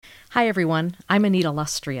Hi, everyone. I'm Anita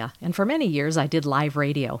Lustria, and for many years I did live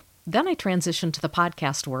radio. Then I transitioned to the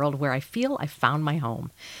podcast world where I feel I found my home.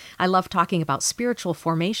 I love talking about spiritual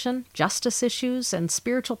formation, justice issues, and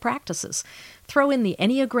spiritual practices. Throw in the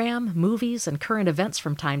Enneagram, movies, and current events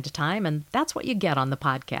from time to time, and that's what you get on the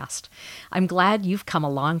podcast. I'm glad you've come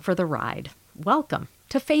along for the ride. Welcome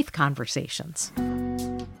to Faith Conversations.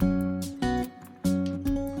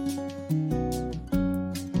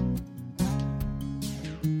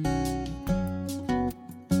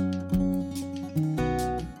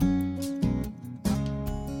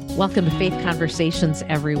 Welcome to Faith Conversations,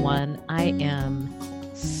 everyone. I am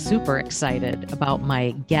super excited about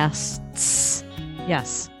my guests.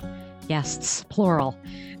 Yes, guests, plural.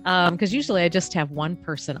 Because usually I just have one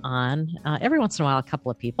person on. Every once in a while, a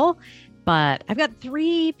couple of people. But I've got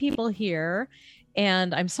three people here,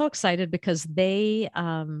 and I'm so excited because they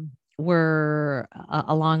were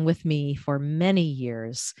along with me for many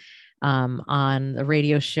years on the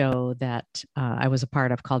radio show that I was a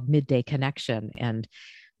part of called Midday Connection. And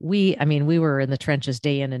we were in the trenches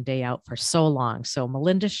day in and day out for so long. So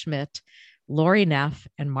Melinda Schmidt, Lori Neff,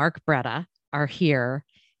 and Mark Bretta are here.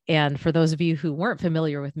 And for those of you who weren't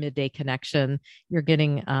familiar with Midday Connection, you're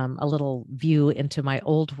getting a little view into my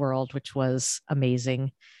old world, which was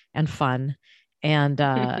amazing and fun. And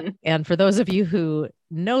and for those of you who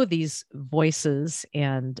know these voices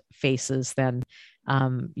and faces, then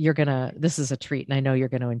this is a treat, and I know you're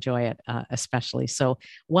going to enjoy it especially. So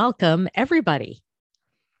welcome, everybody.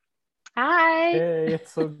 Hi. Hey,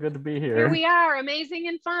 it's so good to be here. Here we are, amazing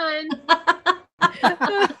and fun.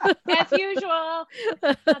 As usual.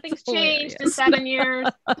 Nothing's changed in 7 years.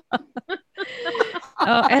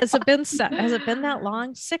 Oh, has it been that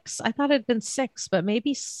long? 6? I thought it'd been 6, but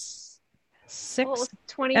maybe 6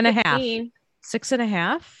 and a half.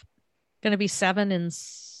 6.5. Going to be 7 in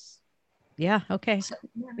yeah, okay.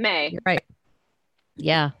 May. You're right.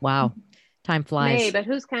 Yeah, wow. Time flies. May, but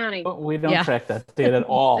who's counting? We don't track that date at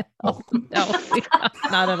all. No,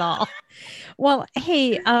 not at all. Well,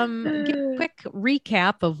 hey, give a quick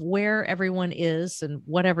recap of where everyone is and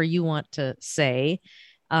whatever you want to say.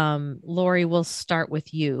 Lori, we'll start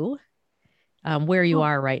with you, where you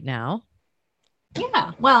are right now.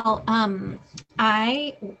 Yeah, well,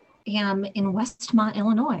 I am in Westmont,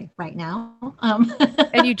 Illinois right now.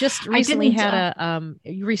 And you just recently had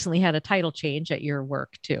a title change at your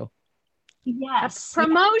work too. Yes.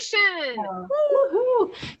 Promotion.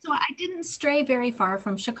 Woohoo. So I didn't stray very far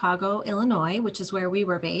from Chicago, Illinois, which is where we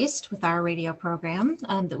were based with our radio program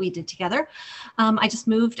that we did together. I just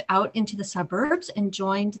moved out into the suburbs and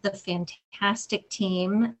joined the fantastic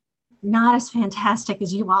team. Not as fantastic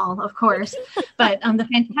as you all, of course, but the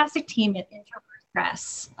fantastic team at Introvert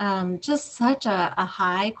Press. Just such a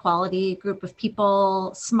high quality group of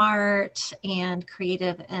people, smart and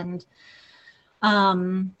creative, and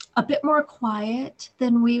a bit more quiet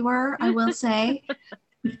than we were, I will say.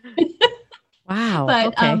 Wow. But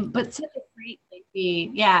okay. But such a great lady.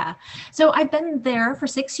 Yeah. So I've been there for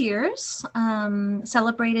 6 years.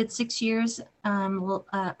 Celebrated 6 years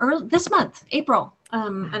early this month, April.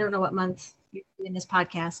 I don't know what month you're doing this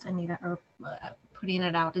podcast, Anita, or putting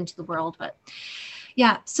it out into the world, but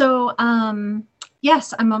yeah. So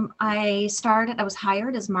yes, I was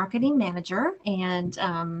hired as marketing manager,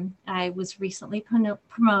 and I was recently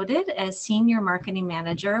promoted as senior marketing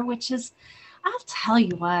manager, which is, I'll tell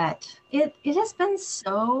you what, it has been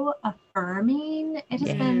so affirming. It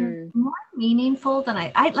has been more meaningful than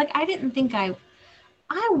I didn't think I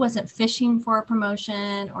wasn't fishing for a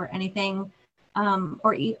promotion or anything,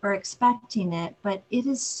 or expecting it, but it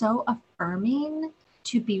is so affirming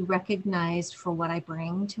to be recognized for what I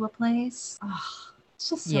bring to a place. Oh, it's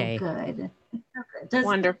just so good. It's so good. Does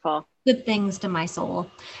wonderful. Good things to my soul.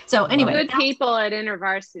 So anyway. Good people at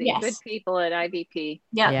InterVarsity. Yes. Good people at IVP.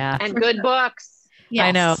 Yeah. And good books. Yes.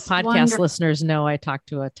 I know podcast listeners know I talk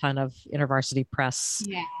to a ton of InterVarsity Press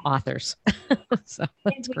authors. So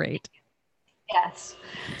that's great. Yes.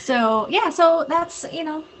 So that's,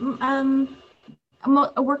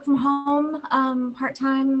 I work from home,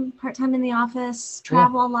 part-time in the office,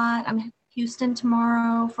 travel a lot. I'm in Houston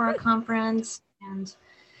tomorrow for a conference, and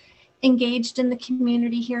engaged in the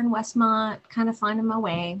community here in Westmont, kind of finding my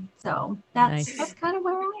way. So that's kind of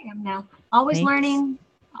where I am now. Always learning,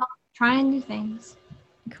 trying new things.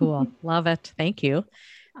 Cool. Love it. Thank you.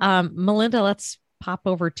 Melinda, let's pop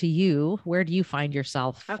over to you. Where do you find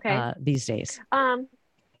yourself these days?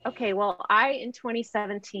 Okay, well, I, in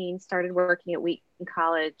 2017, started working at Wheaton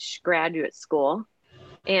College Graduate School.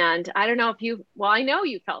 And I don't know if I know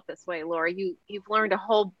you felt this way, Laura. You've learned a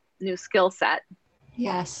whole new skill set.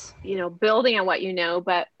 Yes. building on what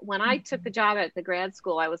But when I took the job at the grad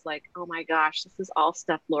school, I was like, oh my gosh, this is all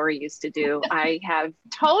stuff Lori used to do. I have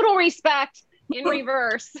total respect in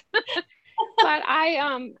reverse. But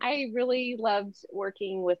I really loved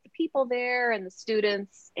working with the people there and the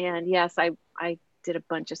students. And yes, I did a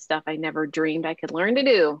bunch of stuff I never dreamed I could learn to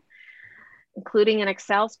do, including an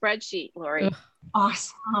Excel spreadsheet, Lori. Ugh.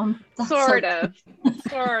 Awesome. Sort of.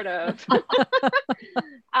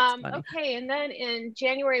 Okay. And then in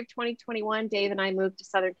January of 2021, Dave and I moved to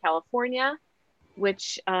Southern California,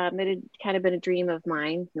 which it had kind of been a dream of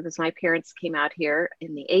mine because my parents came out here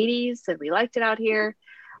in the 80s and we liked it out here.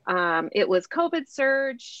 It was COVID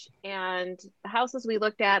surge, and the houses we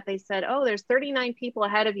looked at, they said, oh, there's 39 people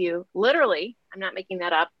ahead of you. Literally, I'm not making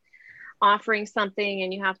that up, offering something,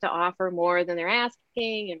 and you have to offer more than they're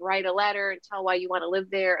asking and write a letter and tell why you want to live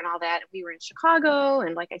there and all that. We were in Chicago,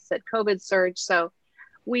 and like I said, COVID surge. So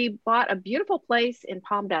we bought a beautiful place in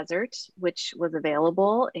Palm Desert, which was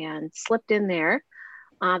available, and slipped in there.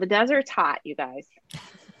 The desert's hot, you guys.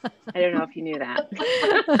 I don't know if you knew that,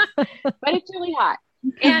 but it's really hot.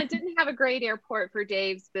 And didn't have a great airport for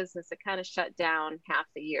Dave's business. It kind of shut down half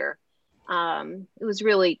the year. It was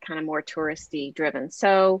really kind of more touristy driven.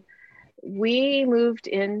 So we moved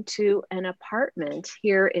into an apartment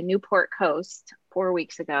here in Newport Coast 4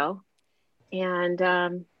 weeks ago.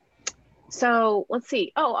 And so let's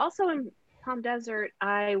see. Oh, also in Palm Desert,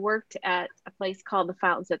 I worked at a place called the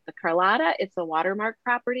Fountains at the Carlotta. It's a Watermark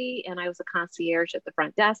property. And I was a concierge at the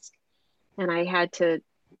front desk. And I had to,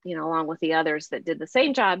 along with the others that did the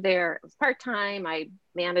same job there, it was part-time. I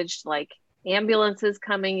managed like ambulances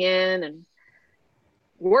coming in and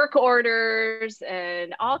work orders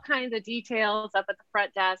and all kinds of details up at the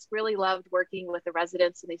front desk. Really loved working with the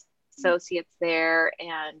residents and the associates there.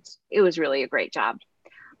 And it was really a great job.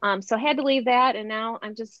 So I had to leave that. And now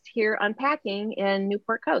I'm just here unpacking in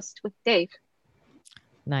Newport Coast with Dave.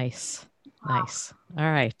 Nice. All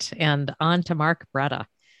right. And on to Mark Bretta.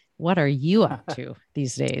 What are you up to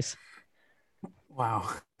these days? Wow.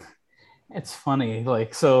 It's funny.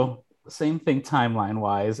 So same thing timeline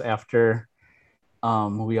wise, after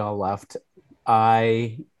we all left,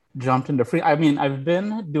 I jumped into I've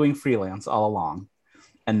been doing freelance all along,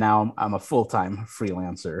 and now I'm a full-time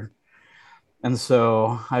freelancer. And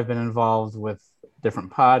so I've been involved with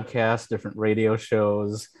different podcasts, different radio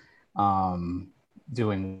shows,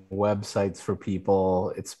 doing websites for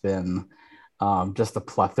people. It's been just a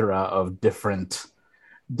plethora of different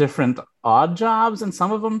odd jobs, and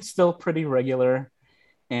some of them still pretty regular.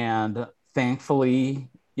 And thankfully,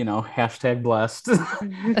 hashtag blessed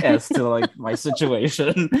as to my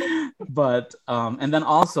situation. But and then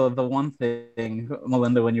also the one thing,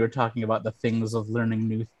 Melinda, when you were talking about the things of learning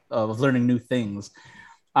new things,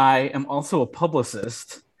 I am also a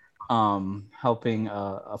publicist, helping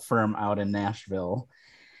a firm out in Nashville.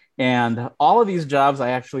 And all of these jobs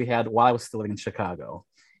I actually had while I was still living in Chicago.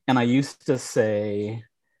 And I used to say,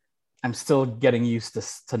 I'm still getting used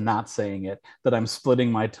to not saying it, that I'm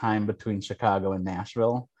splitting my time between Chicago and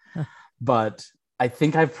Nashville. But I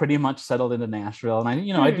think I've pretty much settled into Nashville. And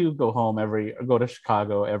I do go to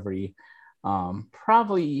Chicago every,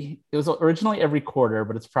 probably, it was originally every quarter,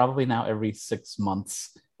 but it's probably now every 6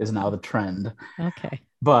 months is now the trend. Okay.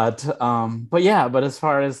 But as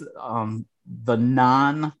far as the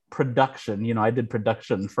non-production, I did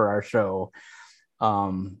production for our show.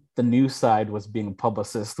 The news side was being a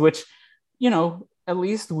publicist, which, at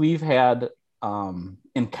least we've had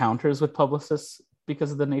encounters with publicists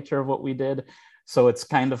because of the nature of what we did. So it's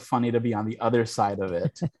kind of funny to be on the other side of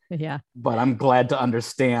it. Yeah. But I'm glad to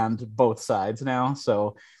understand both sides now.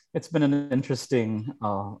 So it's been an interesting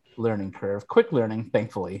learning curve, quick learning,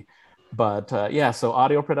 thankfully. But so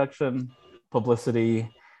audio production,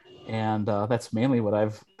 publicity, and that's mainly what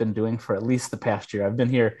I've been doing for at least the past year. I've been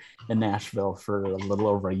here in Nashville for a little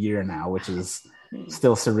over a year now, which is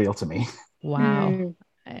still surreal to me. Wow.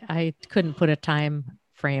 I couldn't put a time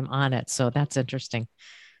frame on it. So that's interesting.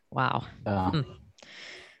 Wow.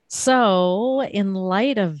 So in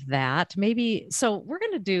light of that, so we're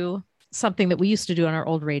going to do something that we used to do on our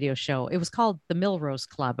old radio show. It was called the Millrose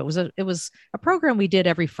Club. It was a program we did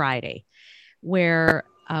every Friday where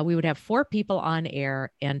we would have 4 people on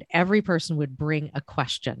air, and every person would bring a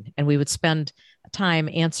question, and we would spend time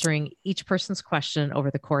answering each person's question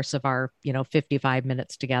over the course of our, 55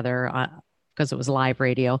 minutes together, because it was live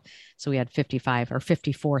radio. So we had 55 or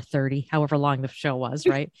 54:30, however long the show was,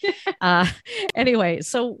 right? Anyway,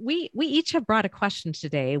 so we each have brought a question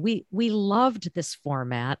today. We loved this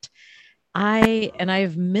format.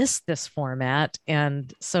 I've missed this format.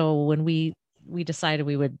 And so when we we decided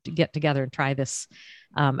we would get together and try this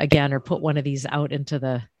again, or put one of these out into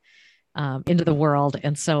the world.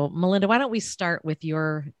 And so, Melinda, why don't we start with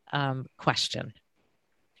your question?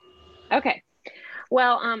 Okay.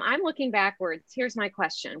 Well, I'm looking backwards. Here's my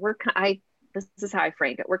question. This is how I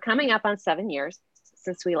framed it. We're coming up on 7 years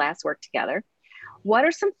since we last worked together. What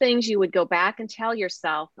are some things you would go back and tell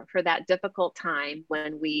yourself for that difficult time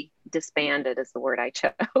when we disbanded, is the word I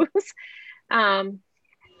chose?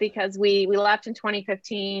 Because we left in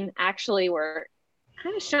 2015. Actually, we're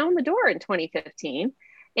kind of shown the door in 2015.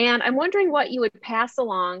 And I'm wondering what you would pass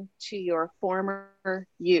along to your former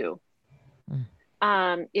you.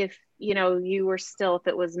 If, you were still, if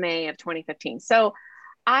it was May of 2015. So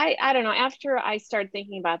I don't know, after I started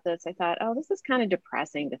thinking about this, I thought, oh, this is kind of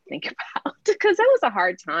depressing to think about, because that was a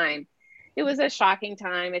hard time. It was a shocking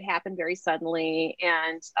time. It happened very suddenly.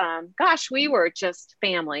 And gosh, we were just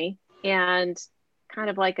family and kind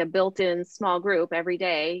of like a built-in small group every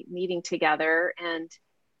day meeting together, and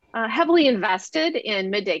heavily invested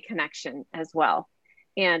in Midday Connection as well.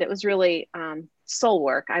 And it was really soul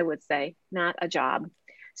work, I would say, not a job.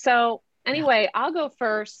 So anyway, I'll go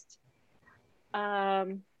first.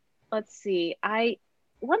 Let's see.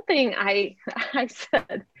 One thing I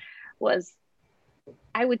said was,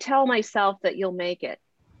 I would tell myself that you'll make it.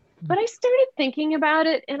 But I started thinking about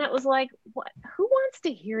it, and it was like, what? Who wants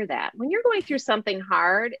to hear that? When you're going through something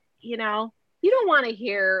hard, you don't want to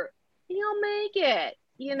hear, you'll make it,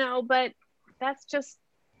 but it's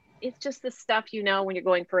just the stuff, when you're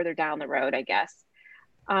going further down the road, I guess.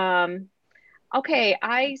 Okay.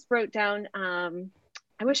 I wrote down,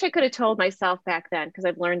 I wish I could have told myself back then, because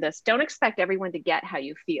I've learned this. Don't expect everyone to get how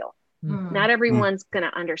you feel. Not everyone's going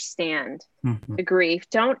to understand the grief.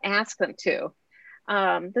 Don't ask them to.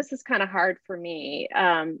 This is kind of hard for me.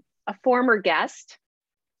 A former guest,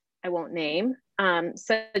 I won't name,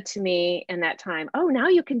 said to me in that time, oh, now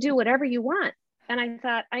you can do whatever you want. And I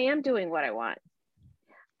thought, I am doing what I want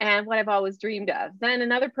and what I've always dreamed of. Then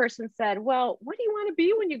another person said, well, what do you want to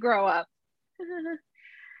be when you grow up?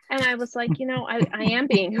 And I was like, I am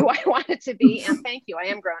being who I wanted to be. And thank you. I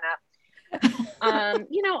am grown up.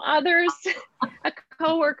 Others, a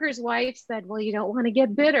coworker's wife said, well, you don't want to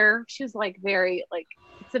get bitter. She was like,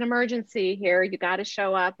 it's an emergency here. You got to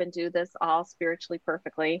show up and do this all spiritually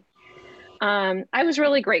perfectly. I was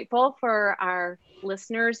really grateful for our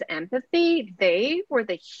listeners' empathy. They were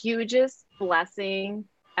the hugest blessing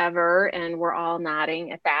ever. And we're all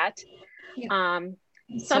nodding at that. Yeah.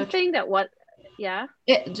 Something that what, yeah.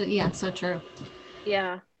 Yeah, so true.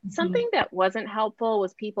 Yeah. Something that wasn't helpful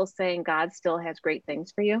was people saying God still has great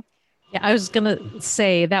things for you. Yeah, I was going to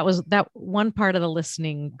say that one part of the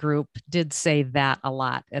listening group did say that a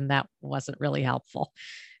lot, and that wasn't really helpful.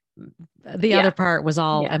 The other part was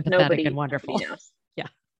all empathetic and wonderful. Yeah.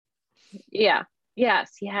 Yeah.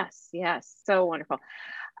 Yes. So wonderful.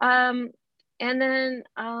 And then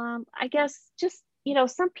I guess just,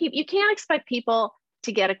 some people, you can't expect people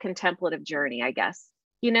to get a contemplative journey, I guess.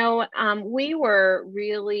 We were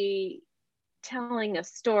really telling a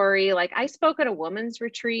story. Like, I spoke at a women's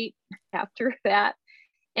retreat after that,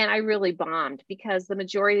 and I really bombed because the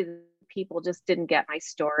majority of the people just didn't get my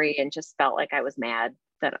story and just felt like I was mad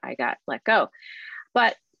that I got let go.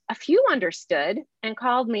 But a few understood and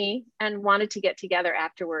called me and wanted to get together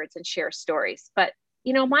afterwards and share stories. But,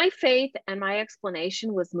 my faith and my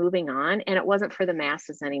explanation was moving on, and it wasn't for the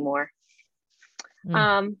masses anymore.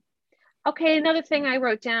 Okay. Another thing I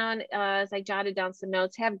wrote down as I jotted down some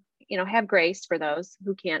notes, have grace for those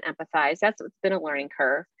who can't empathize. That's what's been a learning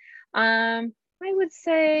curve. I would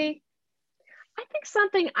say, I think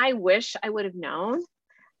something I wish I would have known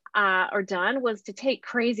or done was to take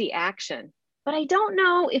crazy action, but I don't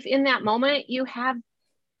know if in that moment you have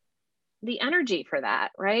the energy for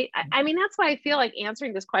that. Right. I mean, that's why I feel like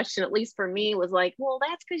answering this question, at least for me, was like, well,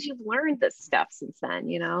 that's because you've learned this stuff since then,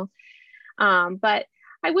 but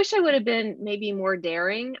I wish I would have been maybe more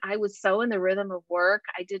daring. I was so in the rhythm of work.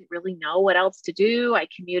 I didn't really know what else to do. I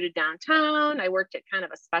commuted downtown. I worked at kind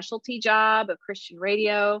of a specialty job of Christian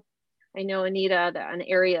radio. I know Anita, an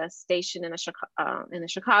area station in the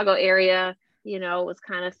Chicago area, was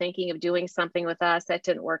kind of thinking of doing something with us. That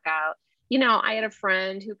didn't work out. I had a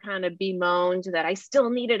friend who kind of bemoaned that I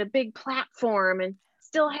still needed a big platform and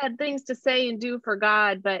still had things to say and do for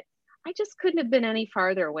God, but I just couldn't have been any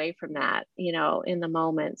farther away from that, in the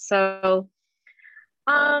moment. So,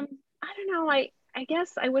 I don't know. I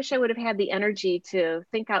guess I wish I would have had the energy to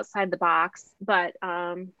think outside the box, but,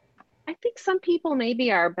 I think some people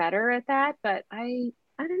maybe are better at that, but I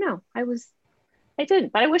don't know. I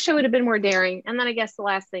didn't, but I wish I would have been more daring. And then I guess the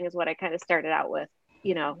last thing is what I kind of started out with.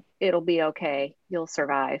 it'll be okay. You'll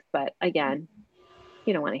survive. But again,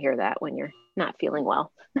 you don't want to hear that when you're not feeling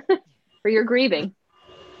well or you're grieving.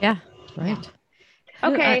 Yeah. Right.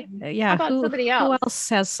 Okay. Yeah. How about somebody else? Who else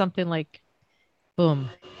has something like, boom,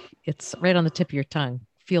 it's right on the tip of your tongue.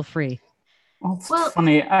 Feel free. Well, it's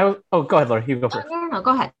funny. Go ahead, Laura. You go first. No,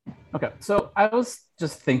 go ahead. Okay. So I was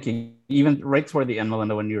just thinking, even right toward the end,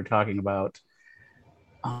 Melinda, when you were talking about,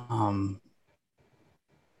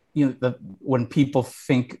 when people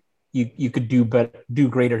think you could do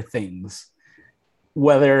greater things,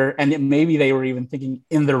 maybe they were even thinking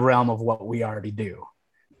in the realm of what we already do.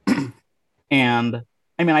 And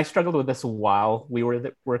I mean, I struggled with this while we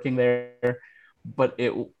were working there, but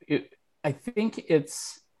I think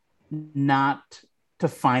it's not to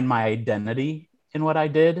find my identity in what I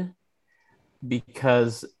did,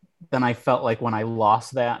 because then I felt like when I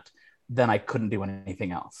lost that, then I couldn't do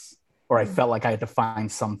anything else, or I felt like I had to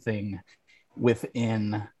find something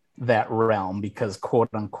within that realm because, quote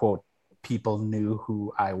unquote, people knew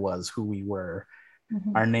who I was, who we were.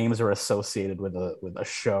 Mm-hmm. Our names were associated with a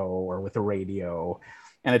show or with a radio.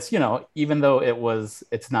 And it's, even though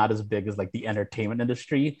it's not as big as like the entertainment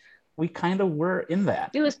industry, we kind of were in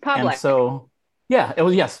that. It was public. And so, yeah, it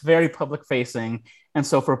was, yes, very public facing. And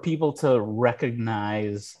so for people to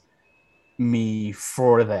recognize me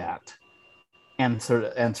for that and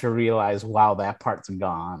to realize, wow, that part's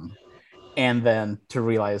gone. And then to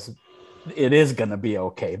realize it is going to be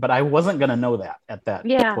okay. But I wasn't going to know that at that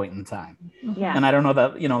point in time. Yeah. And I don't know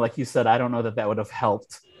that, like you said, I don't know that would have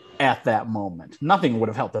helped at that moment. Nothing would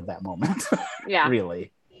have helped at that moment. Yeah.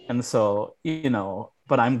 Really. And so,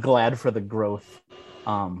 but I'm glad for the growth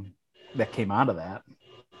that came out of that.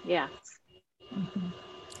 Yeah. Mm-hmm.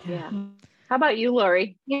 Yeah. How about you,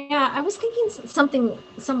 Lori? Yeah, I was thinking something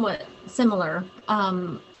somewhat similar.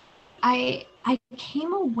 I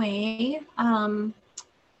came away from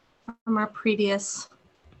our previous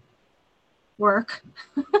work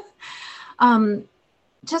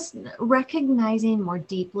just recognizing more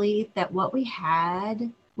deeply that what we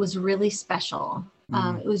had was really special.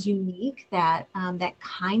 It was unique, that that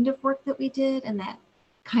kind of work that we did and that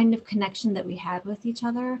kind of connection that we had with each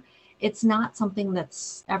other. It's not something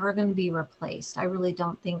that's ever going to be replaced. I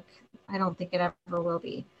don't think it ever will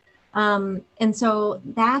be. And so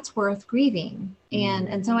that's worth grieving.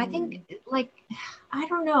 And so I think, like, I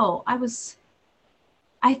don't know,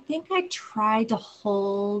 I think I tried to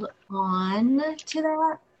hold on to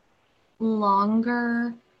that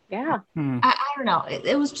longer. Yeah. I don't know.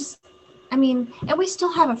 It was just, I mean, and we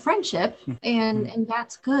still have a friendship and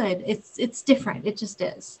that's good. It's different. It just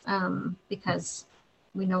is, because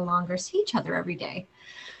we no longer see each other every day.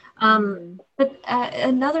 But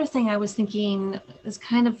another thing I was thinking is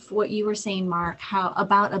kind of what you were saying, Mark, how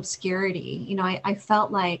about obscurity. I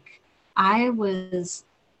felt like I was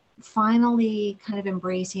finally kind of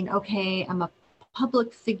embracing, okay, I'm a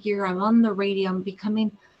public figure, I'm on the radio, I'm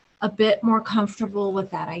becoming a bit more comfortable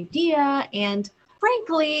with that idea. And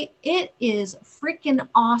frankly, it is freaking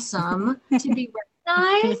awesome to be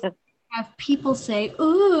recognized. Have people say,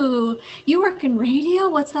 "Ooh, you work in radio?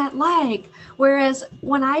 What's that like?" Whereas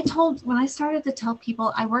when I started to tell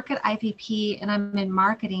people I work at IVP and I'm in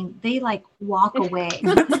marketing, they like walk away.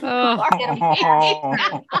 They're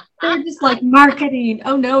just like, marketing.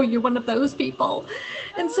 Oh no, you're one of those people.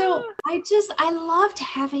 And so I loved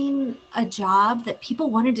having a job that people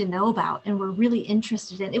wanted to know about and were really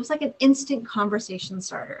interested in. It was like an instant conversation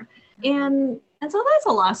starter. And so that's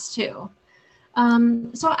a loss too.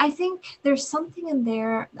 So I think there's something in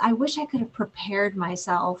there. I wish I could have prepared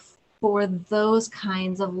myself for those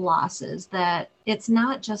kinds of losses, that it's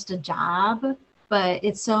not just a job, but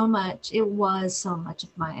it was so much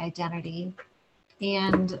of my identity.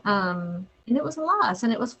 And it was a loss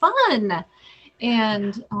and it was fun.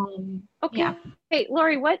 And okay. Yeah. Hey,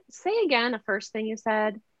 Lori, say again the first thing you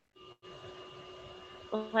said?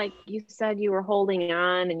 Like you said you were holding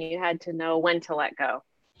on and you had to know when to let go.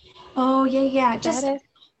 Oh, yeah. Just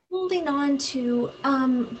holding on to,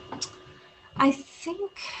 I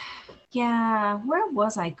think, where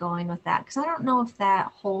was I going with that? Because I don't know if that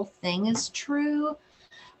whole thing is true,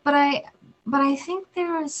 but I think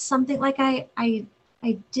there was something like I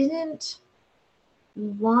didn't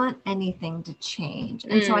want anything to change.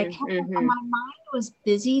 And so I kept, my mind was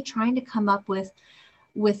busy trying to come up with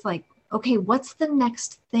like, okay, what's the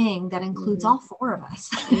next thing that includes all four of us?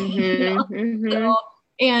 So,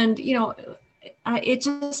 and, it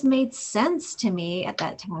just made sense to me at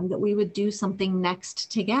that time that we would do something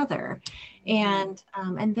next together. And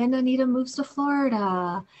then Anita moves to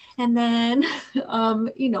Florida, and then,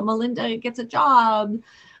 Melinda gets a job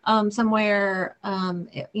somewhere,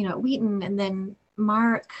 at Wheaton, and then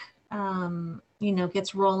Mark,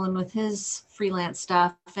 gets rolling with his freelance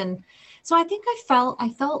stuff. And so I think I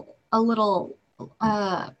felt a little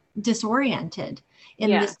disoriented in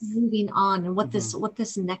this moving on and what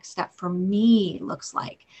this next step for me looks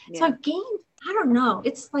like. So I've gained, I don't know,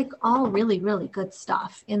 it's like all really, really good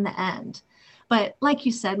stuff in the end. But like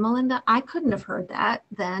you said, Melinda, I couldn't have heard that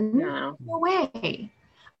then. No way.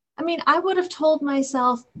 I mean, I would have told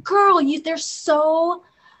myself, girl, there's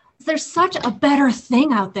such a better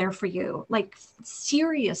thing out there for you. Like,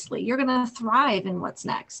 seriously, you're going to thrive in what's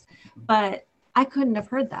next. But I couldn't have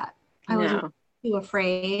heard that. I was too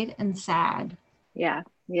afraid and sad. Yeah.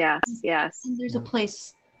 Yes. And there's a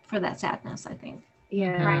place for that sadness, I think.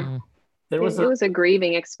 Yeah. Right. It was a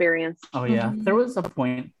grieving experience. Oh, yeah. There was a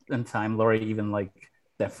point in time, Lori, even like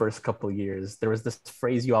that first couple of years, there was this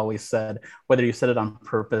phrase you always said, whether you said it on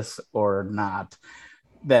purpose or not,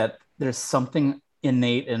 that there's something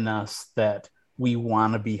innate in us that we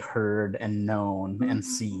want to be heard and known and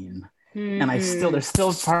seen. And there's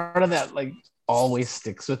still part of that like always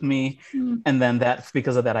sticks with me. And then that's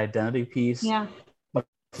because of that identity piece. Yeah. But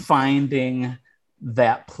finding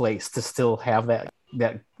that place to still have that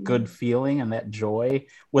good feeling and that joy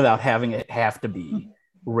without having it have to be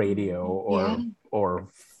radio or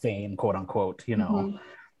fame, quote unquote,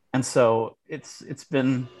 And so it's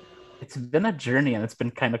been a journey, and it's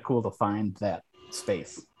been kind of cool to find that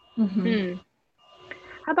space. How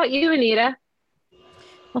about you, Anita?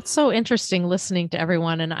 Well, it's so interesting listening to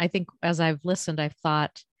everyone. And I think as I've listened, I've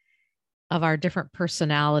thought of our different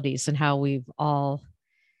personalities and how we've all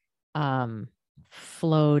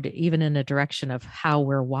flowed even in a direction of how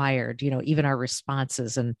we're wired, even our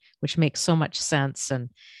responses, and which makes so much sense. And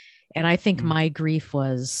I think my grief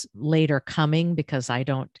was later coming because I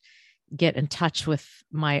don't get in touch with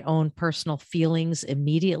my own personal feelings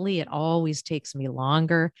immediately. It always takes me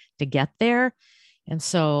longer to get there. And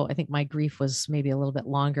so I think my grief was maybe a little bit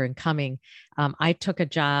longer in coming. I took a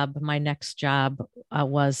job. My next job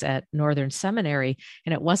was at Northern Seminary,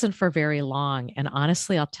 and it wasn't for very long. And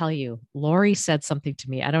honestly, I'll tell you, Lori said something to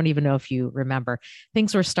me. I don't even know if you remember.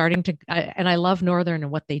 Things were starting to, and I love Northern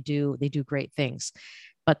and what they do. They do great things,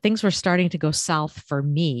 but things were starting to go south for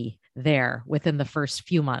me there within the first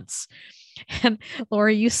few months. And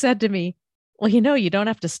Lori, you said to me, well, you don't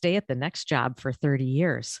have to stay at the next job for 30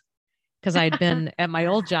 years. Because I'd been at my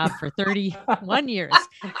old job for 31 years.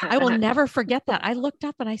 I will never forget that. I looked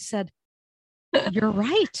up and I said, you're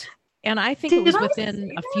right. And I think it was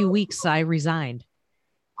within a few weeks I resigned.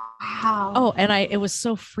 Wow. Oh, and it was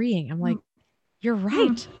so freeing. I'm like, you're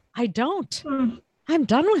right. I don't. I'm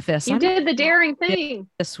done with this. You did the daring thing.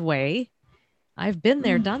 This way. I've been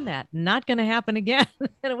there, done that. Not going to happen again.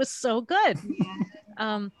 And it was so good.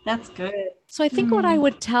 That's good. So I think what I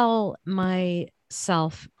would tell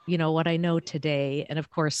myself, what I know today, and of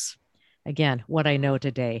course, again, what I know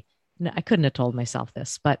today, I couldn't have told myself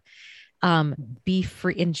this, but be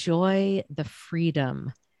free, enjoy the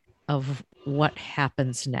freedom of what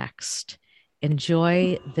happens next.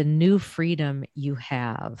 Enjoy the new freedom you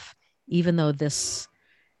have, even though this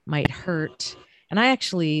might hurt. And I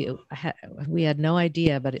actually, we had no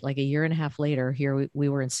idea, but like a year and a half later, here we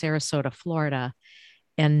were in Sarasota, Florida,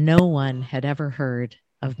 and no one had ever heard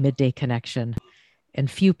of Midday Connection. And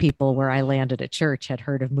few people where I landed at church had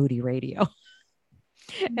heard of Moody Radio.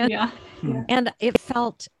 And it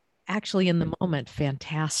felt actually in the moment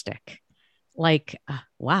fantastic. Like,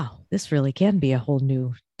 wow, this really can be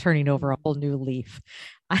turning over a whole new leaf.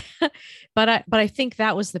 But I think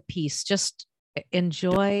that was the piece. Just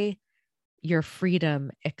enjoy your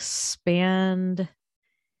freedom, expand,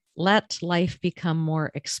 let life become more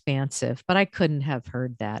expansive. But I couldn't have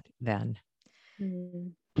heard that then.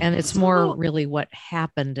 And it's more really what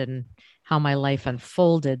happened and how my life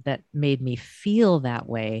unfolded that made me feel that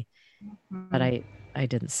way. But I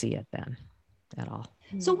didn't see it then at all.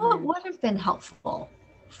 So what would have been helpful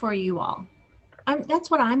for you all? That's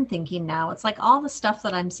what I'm thinking now. It's like all the stuff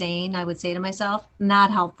that I'm saying, I would say to myself, not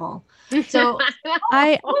helpful. So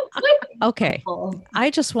okay. I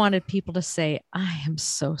just wanted people to say, I am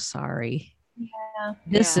so sorry.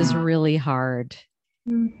 This is really hard.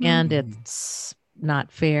 And it's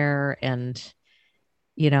not fair. And,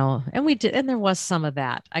 and we did, and there was some of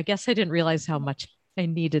that. I guess I didn't realize how much I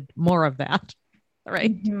needed more of that.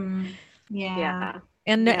 Right. Yeah.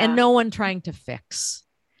 And no one trying to fix,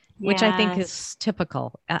 which I think is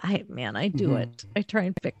typical. I do it. I try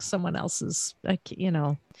and fix someone else's,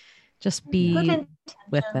 just be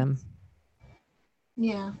with them.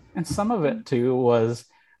 Yeah. And some of it too was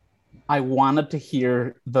I wanted to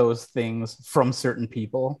hear those things from certain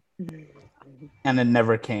people. And it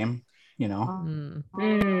never came, you know?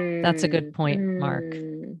 That's a good point, Mark.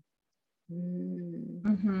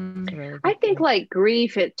 Really I think like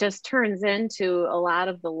grief, it just turns into a lot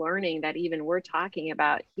of the learning that even we're talking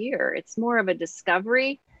about here. It's more of a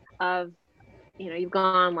discovery of, you've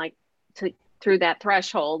gone like through that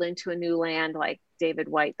threshold into a new land, like David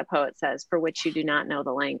White, the poet, says, for which you do not know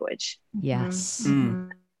the language. Yes.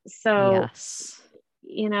 So, yes.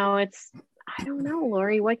 It's, I don't know,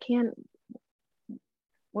 Lori, what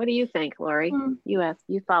do you think, Lori?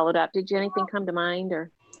 You followed up. Did anything come to mind,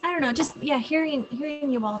 or? I don't know, just, hearing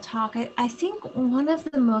you all talk, I think one of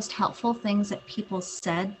the most helpful things that people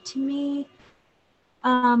said to me,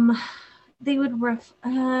 they would,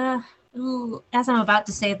 as I'm about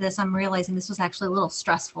to say this, I'm realizing this was actually a little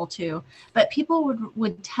stressful too, but people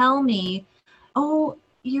would tell me, oh,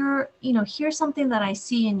 here's something that I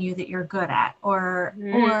see in you that you're good at, or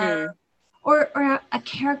a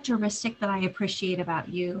characteristic that I appreciate about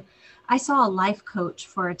you. I saw a life coach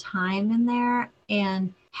for a time in there,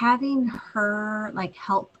 and having her like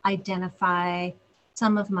help identify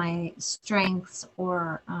some of my strengths,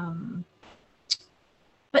 or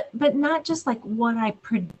but not just like what I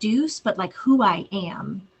produce, but like who I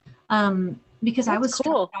am. Because I was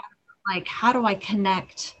cool. Like, how do I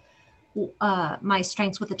connect my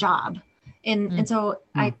strengths with a job? And so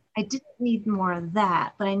I didn't need more of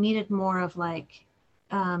that, but I needed more of like,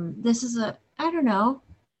 this is I don't know,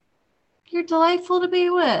 you're delightful to be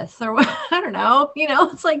with, or I don't know,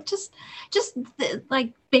 it's like just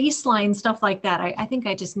like baseline stuff like that. I think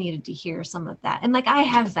I just needed to hear some of that. And like, I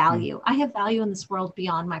have value in this world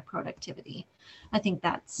beyond my productivity. I think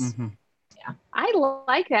that's, I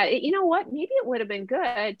like that. You know what? Maybe it would have been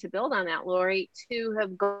good to build on that, Lori, to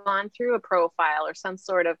have gone through a profile or some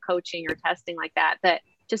sort of coaching or testing like that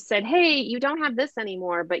just said, hey, you don't have this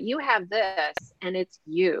anymore, but you have this, and it's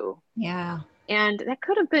you. Yeah. And that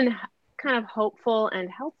could have been kind of hopeful and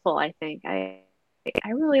helpful, I think. I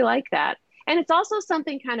really like that. And it's also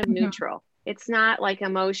something kind of neutral. It's not like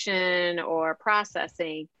emotion or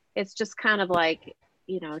processing. It's just kind of like,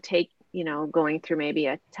 going through maybe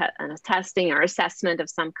a testing or assessment of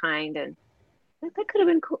some kind. And that could have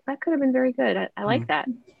been cool. That could have been very good. I like that.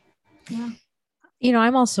 Yeah.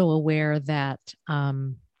 I'm also aware that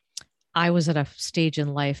I was at a stage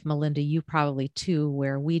in life, Melinda, you probably too,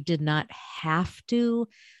 where we did not have to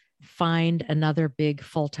find another big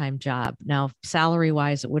full-time job. Now,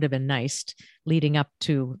 salary-wise, it would have been nice leading up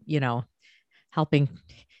to, helping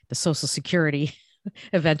the Social Security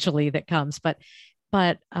eventually that comes. But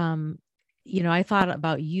I thought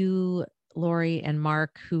about you, Lori and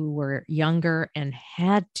Mark, who were younger and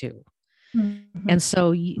had to. And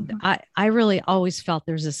so I really always felt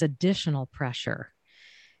there's this additional pressure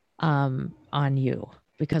on you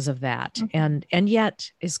because of that. And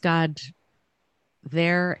yet is God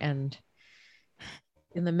there and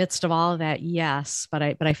in the midst of all of that? Yes, but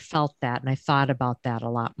I felt that, and I thought about that a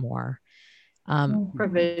lot more.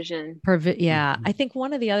 Provision. Yeah. I think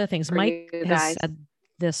one of the other things, Mike has said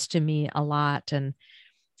this to me a lot, and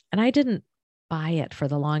I didn't buy it for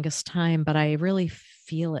the longest time, but I really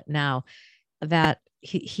feel it now, that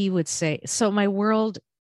he would say, so my world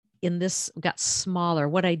in this got smaller.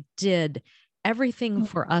 What I did, everything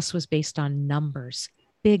for us was based on numbers,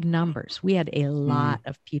 big numbers. We had a lot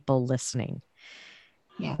of people listening.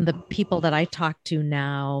 Yeah. And the people that I talk to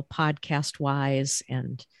now, podcast wise,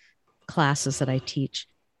 and classes that I teach,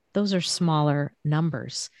 those are smaller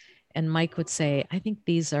numbers. And Mike would say, I think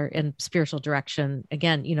these are in spiritual direction.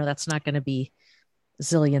 Again, that's not going to be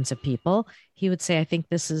zillions of people. He would say, I think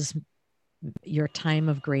this is your time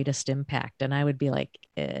of greatest impact. And I would be like,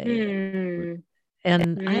 and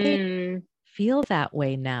I feel that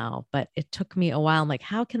way now, but it took me a while. I'm like,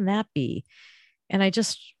 how can that be? And I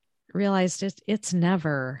just realized it's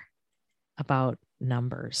never about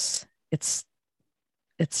numbers. It's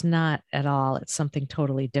not at all. It's something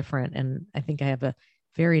totally different. And I think I have a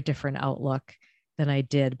very different outlook than I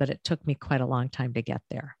did, but it took me quite a long time to get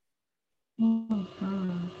there.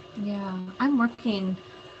 Yeah. I'm working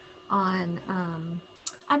on,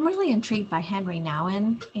 I'm really intrigued by Henry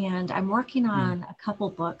Nouwen, and I'm working on a couple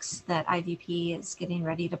books that IVP is getting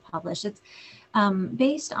ready to publish. It's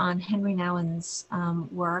based on Henry Nouwen's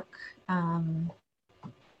work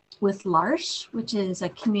with L'Arche, which is a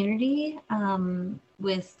community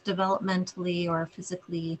with developmentally or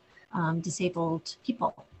physically disabled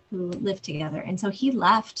people who live together. And so he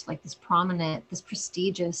left like this prominent, this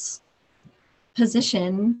prestigious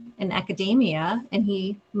position in academia, and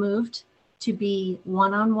he moved to be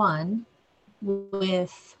one-on-one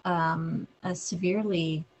with a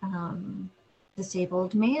severely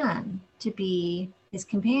disabled man to be his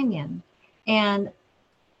companion. And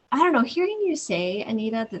I don't know, hearing you say,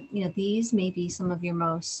 Anita, that, these may be some of your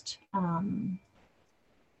most,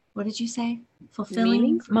 what did you say?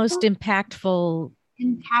 Fulfilling? Most impactful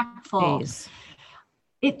days.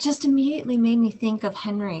 It just immediately made me think of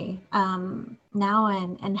Henry now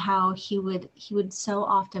and how he would so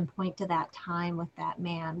often point to that time with that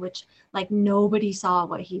man, which like nobody saw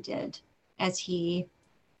what he did as he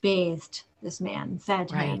bathed this man, fed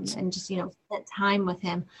him, and just, spent time with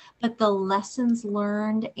him. But the lessons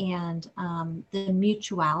learned and the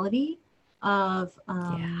mutuality of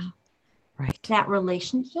that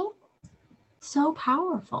relationship, so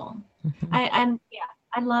powerful. Mm-hmm.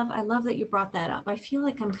 I love that you brought that up. I feel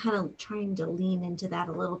like I'm kind of trying to lean into that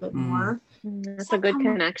a little bit more. That's a good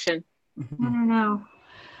connection. I don't know,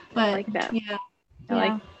 but I like that. Yeah, I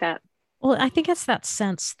like that. Well, I think it's that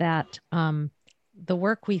sense that the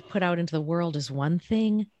work we put out into the world is one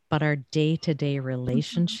thing, but our day-to-day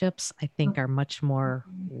relationships, I think, are much more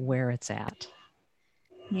where it's at.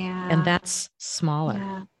 Yeah. And that's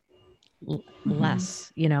smaller,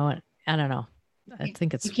 less, I don't know. I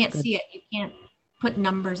think it's, you can't see it. You can't put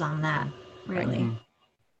numbers on that, really.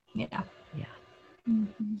 Yeah.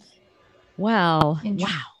 Well,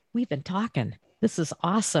 wow, we've been talking. This is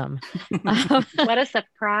awesome. What a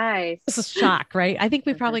surprise. This is shock, right? I think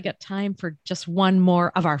we probably got time for just one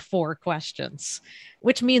more of our 4 questions,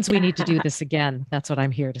 which means we need to do this again. That's what I'm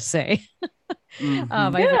here to say.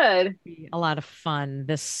 Good. A lot of fun.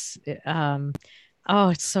 This,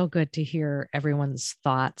 it's so good to hear everyone's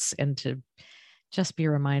thoughts and to just be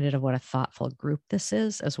reminded of what a thoughtful group this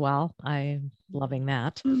is as well. I'm loving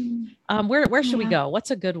that. Where should we go? What's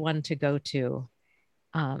a good one to go to?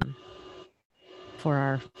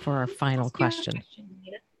 For our final question.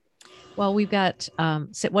 Well, we've got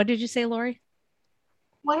what did you say, Lori?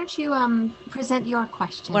 Why don't you present your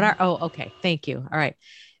question? Okay, thank you. All right.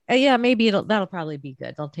 Yeah, maybe that'll probably be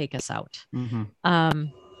good. They'll take us out.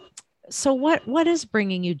 So what is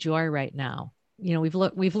bringing you joy right now?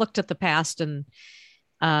 We've looked at the past and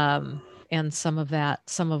some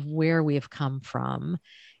of where we've come from.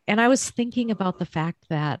 And I was thinking about the fact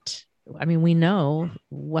that, we know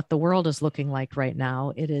what the world is looking like right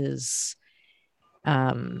now. It is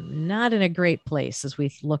not in a great place as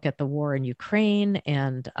we look at the war in Ukraine.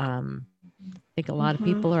 And I think a lot of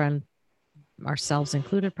people are on, ourselves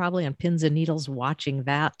included, probably on pins and needles watching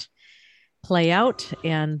that play out.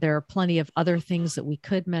 And there are plenty of other things that we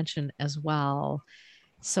could mention as well.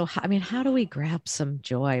 So, how do we grab some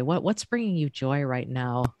joy? What's bringing you joy right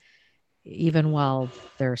now? Even while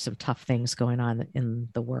there are some tough things going on in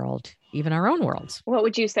the world, even our own worlds. What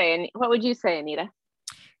would you say, Anita?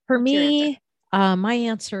 For me, my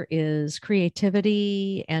answer is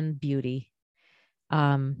creativity and beauty.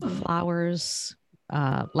 Flowers.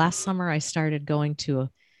 Last summer, I started going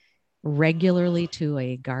regularly to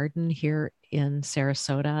a garden here in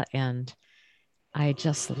Sarasota, and I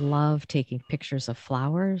just love taking pictures of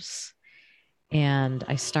flowers. And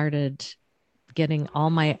I started getting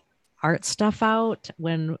all my art stuff out.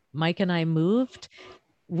 When Mike and I moved,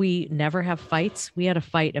 we never have fights. We had a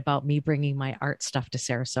fight about me bringing my art stuff to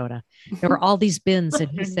Sarasota. There were all these bins, and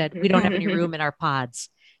he said, "We don't have any room in our pods."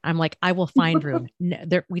 I'm like, "I will find room.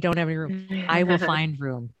 We don't have any room. I will find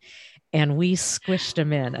room." And we squished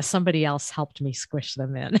them in. Somebody else helped me squish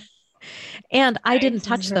them in. And I didn't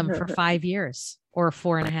touch them for 5 years or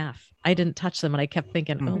 4.5. I didn't touch them. And I kept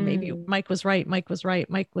thinking, oh, maybe Mike was right. Mike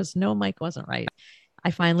wasn't right. I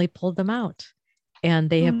finally pulled them out, and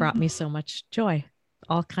they have brought me so much joy,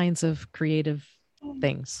 all kinds of creative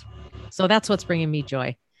things. So that's what's bringing me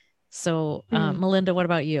joy. So, Melinda, what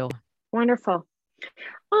about you? Wonderful.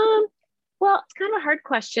 Well, it's kind of a hard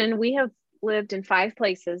question. We have lived in 5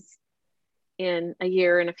 places in a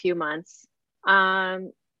year and a few months.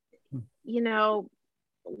 Learned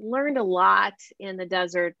a lot in the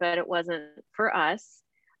desert, but it wasn't for us.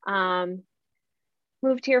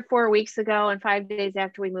 Moved here 4 weeks ago, and 5 days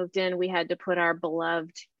after we moved in, we had to put our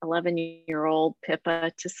beloved 11-year-old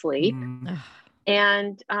Pippa to sleep.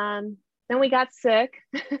 And then we got sick,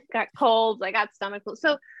 got colds, I got stomach flu.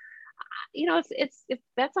 So, it's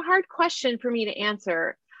that's a hard question for me to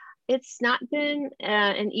answer. It's not been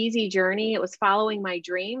an easy journey. It was following my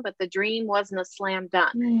dream, but the dream wasn't a slam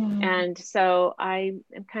dunk. And so I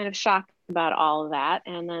am kind of shocked about all of that,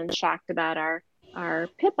 and then shocked about our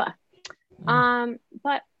Pippa.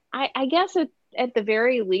 But I guess at the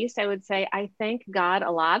very least, I would say I thank God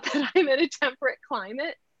a lot that I'm in a temperate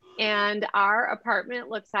climate, and our apartment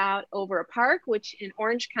looks out over a park, which in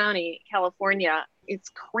Orange County, California, it's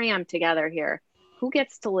crammed together here. Who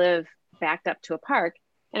gets to live backed up to a park?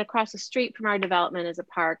 And across the street from our development is a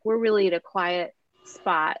park. We're really at a quiet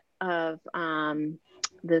spot of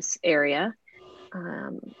this area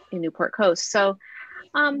in Newport Coast. So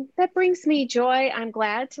that brings me joy. I'm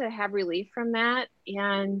glad to have relief from that.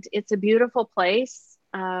 And it's a beautiful place.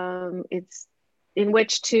 It's in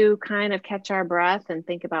which to kind of catch our breath and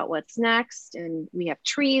think about what's next. And we have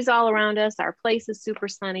trees all around us. Our place is super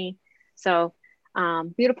sunny. So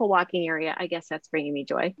beautiful walking area. I guess that's bringing me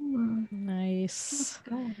joy. Nice.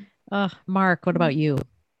 Mark, what about you?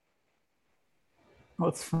 Well,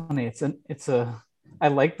 it's funny. I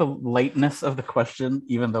like the lightness of the question,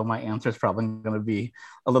 even though my answer is probably going to be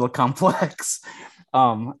a little complex.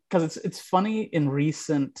 Because it's funny in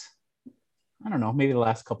recent, I don't know, maybe the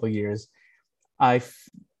last couple of years,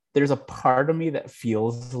 there's a part of me that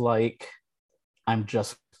feels like I'm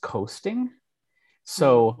just coasting.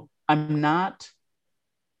 So I'm not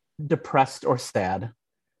depressed or sad,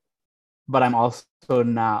 but I'm also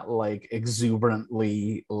not like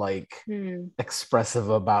exuberantly like expressive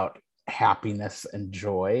about happiness and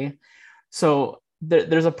joy. So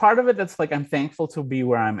there's a part of it that's like, I'm thankful to be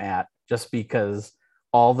where I'm at just because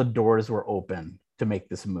all the doors were open to make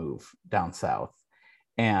this move down south.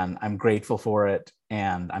 And I'm grateful for it.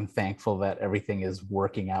 And I'm thankful that everything is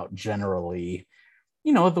working out generally,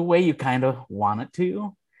 the way you kind of want it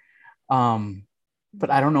to. But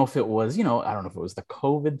I don't know if it was, I don't know if it was the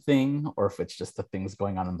COVID thing or if it's just the things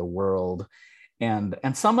going on in the world. And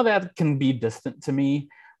some of that can be distant to me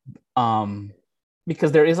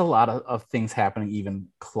because there is a lot of things happening even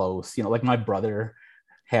close, like my brother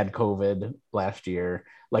had COVID last year,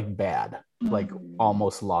 like bad, like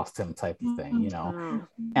almost lost him type of thing,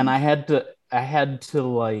 and I had to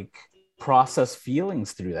like process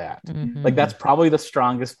feelings through that. Like that's probably the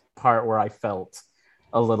strongest part where I felt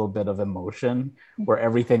a little bit of emotion, where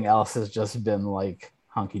everything else has just been like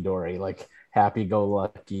hunky-dory, like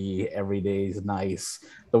happy-go-lucky, every day is nice,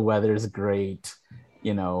 the weather's great,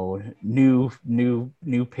 new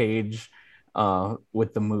page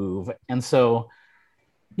with the move. And so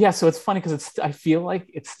so it's funny because I feel like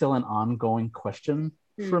it's still an ongoing question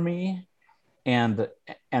for me, and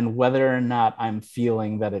whether or not I'm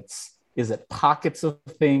feeling that is it pockets of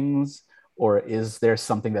things, or is there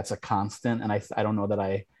something that's a constant? And I don't know that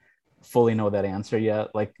I fully know that answer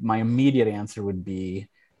yet. Like my immediate answer would be,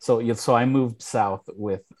 so I moved south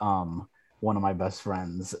with one of my best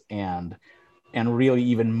friends, and really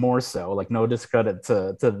even more so, like no discredit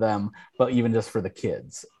to them, but even just for the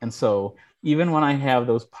kids. And so even when I have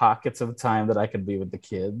those pockets of time that I can be with the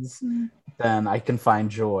kids, then I can find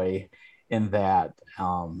joy in that,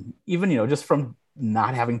 even, just from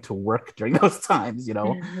not having to work during those times,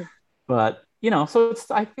 but, so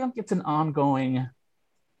I feel like it's an ongoing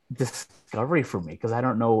discovery for me, because I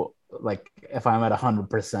don't know, like, if I'm at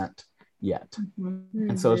 100% yet.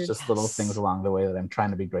 And so it's just little things along the way that I'm trying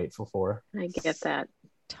to be grateful for. I get that.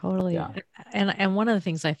 Totally. Yeah. And one of the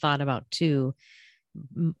things I thought about too,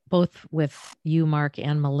 both with you, Mark,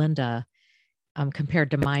 and Melinda,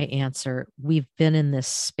 compared to my answer, we've been in this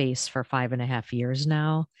space for 5.5 years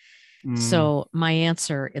now. So my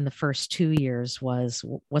answer in the first 2 years was,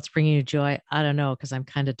 what's bringing you joy? I don't know, because I'm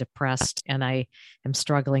kind of depressed and I am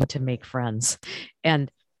struggling to make friends.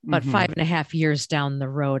 But 5.5 years down the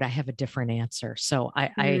road, I have a different answer. So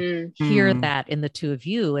I hear that in the two of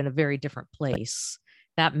you in a very different place.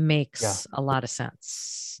 That makes a lot of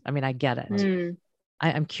sense. I mean, I get it.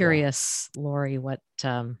 I'm curious, Lori, what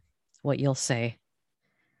you'll say.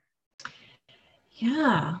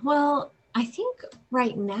 Yeah, well, I think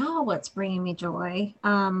right now what's bringing me joy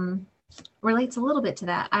relates a little bit to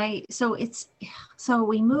that. So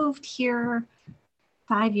we moved here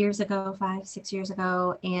 6 years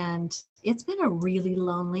ago, and it's been a really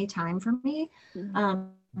lonely time for me.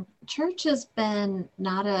 Church has been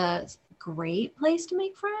not a great place to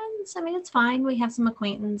make friends. I mean, it's fine. We have some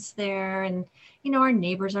acquaintance there, and our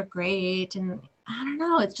neighbors are great, and I don't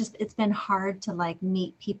know, it's been hard to like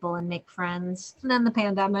meet people and make friends. And then the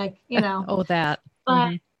pandemic, Oh, that.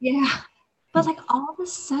 But but like all of a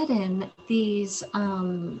sudden these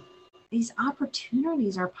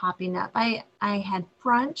opportunities are popping up. I had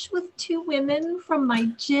brunch with 2 women from my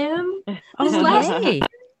gym.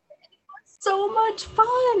 So much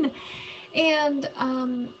fun. And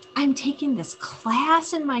I'm taking this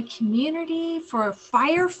class in my community for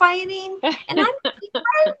firefighting, and I'm making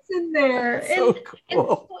friends in there. So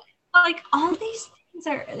cool. And like all these things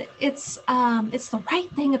it's the right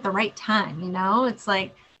thing at the right time, It's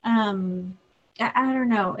like I don't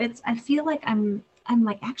know. I feel like I'm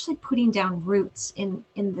like actually putting down roots in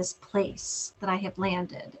this place that I have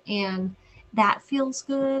landed, and that feels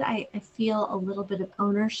good. I feel a little bit of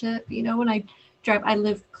ownership, when I I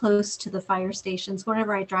live close to the fire stations.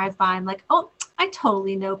 Whenever I drive by, I'm like, oh, I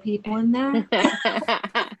totally know people in there.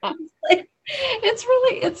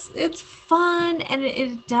 It's fun, and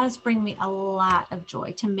it does bring me a lot of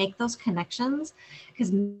joy to make those connections,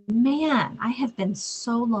 because man, I have been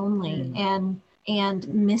so lonely and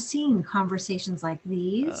missing conversations like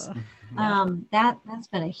these. That's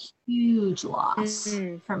been a huge loss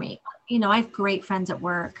for me. I have great friends at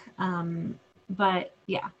work, but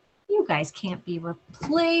yeah, you guys can't be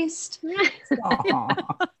replaced.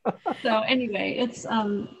 So anyway, it's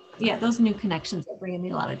those new connections are bringing me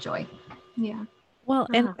a lot of joy. Yeah. Well,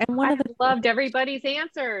 and one of the loved everybody's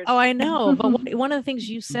answers. Oh, I know. But one of the things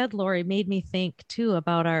you said, Lori, made me think too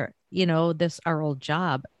about our old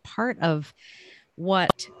job. Part of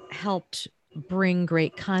what helped bring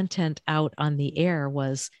great content out on the air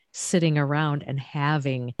was sitting around and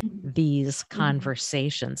having these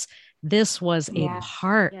conversations. This was a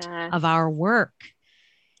part of our work.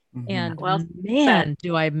 And man,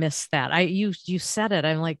 do I miss that. You said it.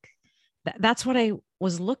 I'm like, that's what I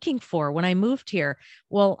was looking for when I moved here.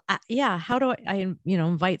 Well, how do I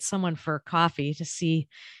invite someone for coffee to see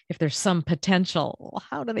if there's some potential?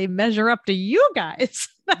 How do they measure up to you guys?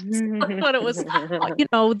 That's what it was.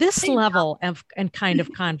 This level of and kind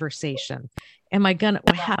of conversation. Am I gonna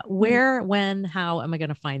where, when, how am I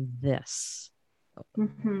gonna find this?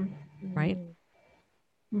 Right?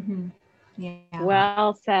 Yeah.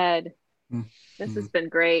 Well said. This has been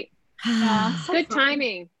great. Good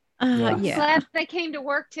timing. Glad I came to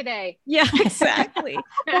work today. Yeah, exactly.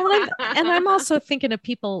 Well, I'm also thinking of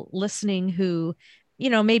people listening who,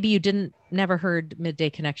 maybe you never heard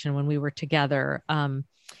Midday Connection when we were together. And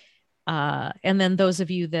then those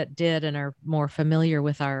of you that did and are more familiar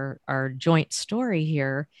with our joint story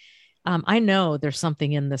here, I know there's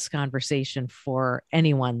something in this conversation for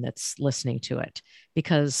anyone that's listening to it,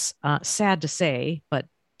 because sad to say, but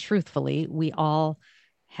truthfully, we all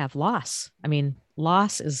have loss. I mean,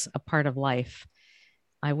 loss is a part of life.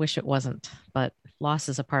 I wish it wasn't, but loss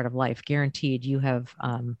is a part of life. Guaranteed you have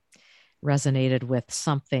resonated with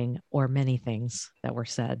something or many things that were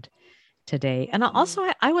said today. And also,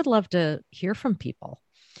 I would love to hear from people.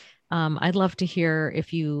 I'd love to hear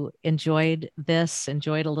if you enjoyed a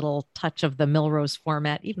little touch of the Millrose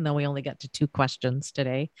format, even though we only got to 2 questions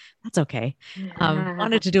today. That's okay.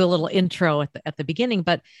 Wanted to do a little intro at the beginning,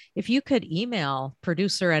 but if you could email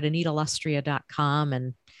producer@AnitaLustria.com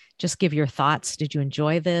and just give your thoughts. Did you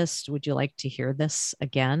enjoy this? Would you like to hear this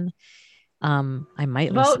again? I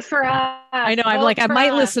might vote for us. I know. I'm like, I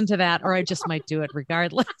might listen to that, or I just might do it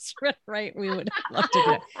regardless. Right? We would love to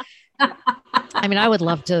do it. I mean, I would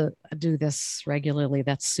love to do this regularly.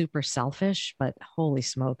 That's super selfish, but holy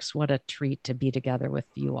smokes, what a treat to be together with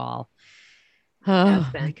you all. Oh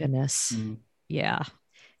my goodness. Yeah.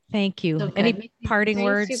 Thank you. So Any parting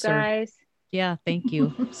words? You guys. Yeah. Thank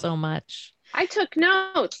you so much. I took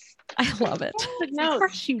notes. I love it. Of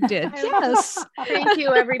course you did. Yes. Thank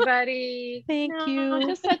you, everybody. Thank you.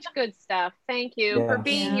 Just such good stuff. Thank you for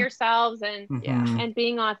being yourselves and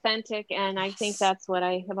being authentic. And I think that's what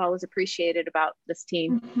I have always appreciated about this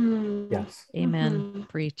team. Yes. Amen.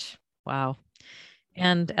 Preach. Wow.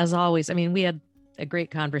 And as always, I mean, we had a great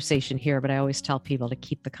conversation here, but I always tell people to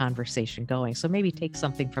keep the conversation going. So maybe take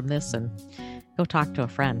something from this and go talk to a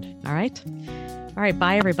friend. All right. All right.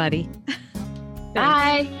 Bye, everybody.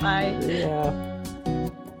 Bye. Bye. Yeah.